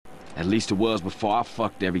At least it was before I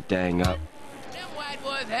fucked everything up. Them white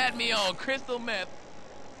boys had me on crystal meth.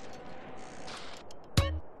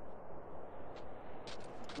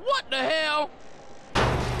 What the hell?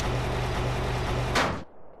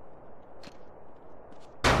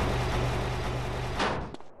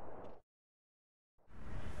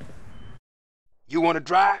 You want to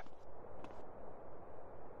drive?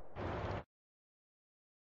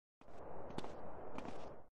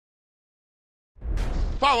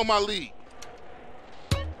 Follow my lead.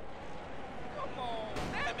 Come on,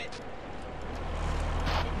 damn it.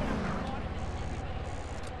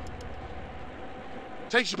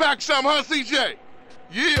 Takes you back some, huh, CJ?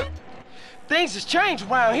 Yeah. Things has changed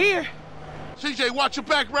around here. CJ, watch your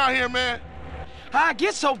back around here, man. How'd it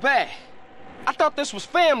get so bad? I thought this was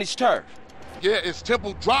family's turf. Yeah, it's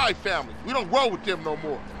Temple Drive family. We don't roll with them no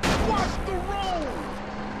more. Watch the road!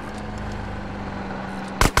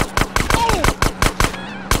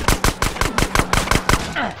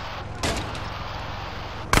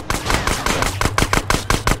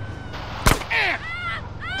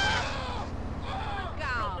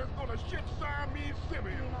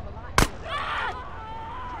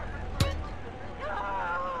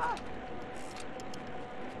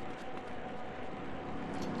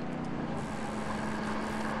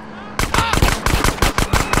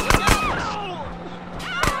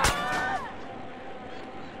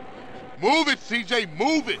 Move it, CJ,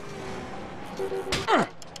 move it!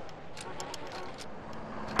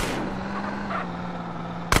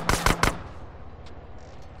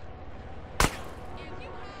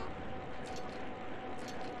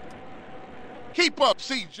 Keep up,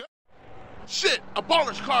 CJ! Shit, a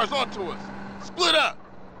baller's car's onto us! Split up!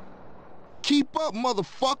 Keep up,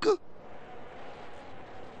 motherfucker!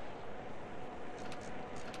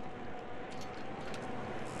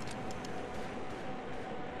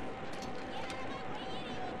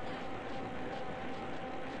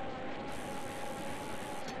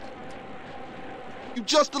 You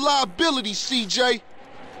just a liability, CJ.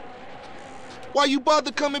 Why you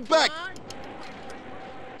bother coming back?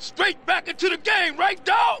 Straight back into the game, right,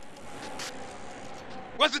 dog?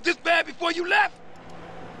 Was it this bad before you left?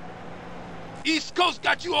 East Coast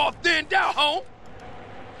got you all thinned out, home.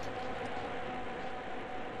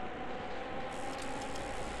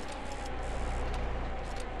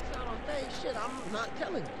 Shit, I'm not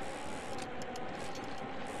telling you.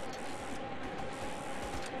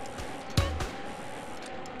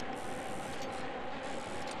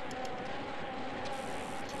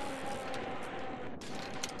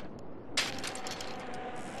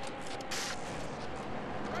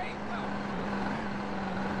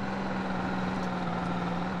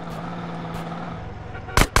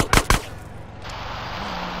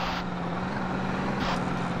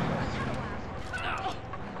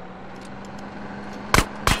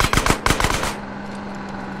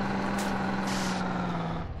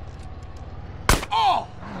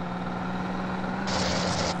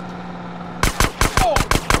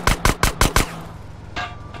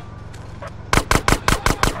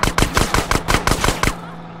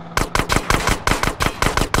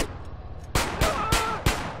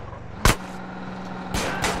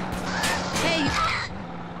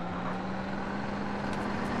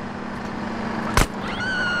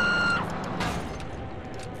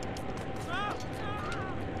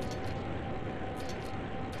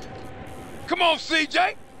 Come on,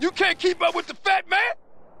 CJ. You can't keep up with the fat man.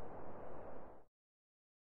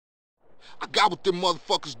 I got with them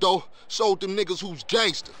motherfuckers, though. Showed them niggas who's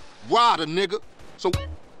gangster. Ryder, nigga. So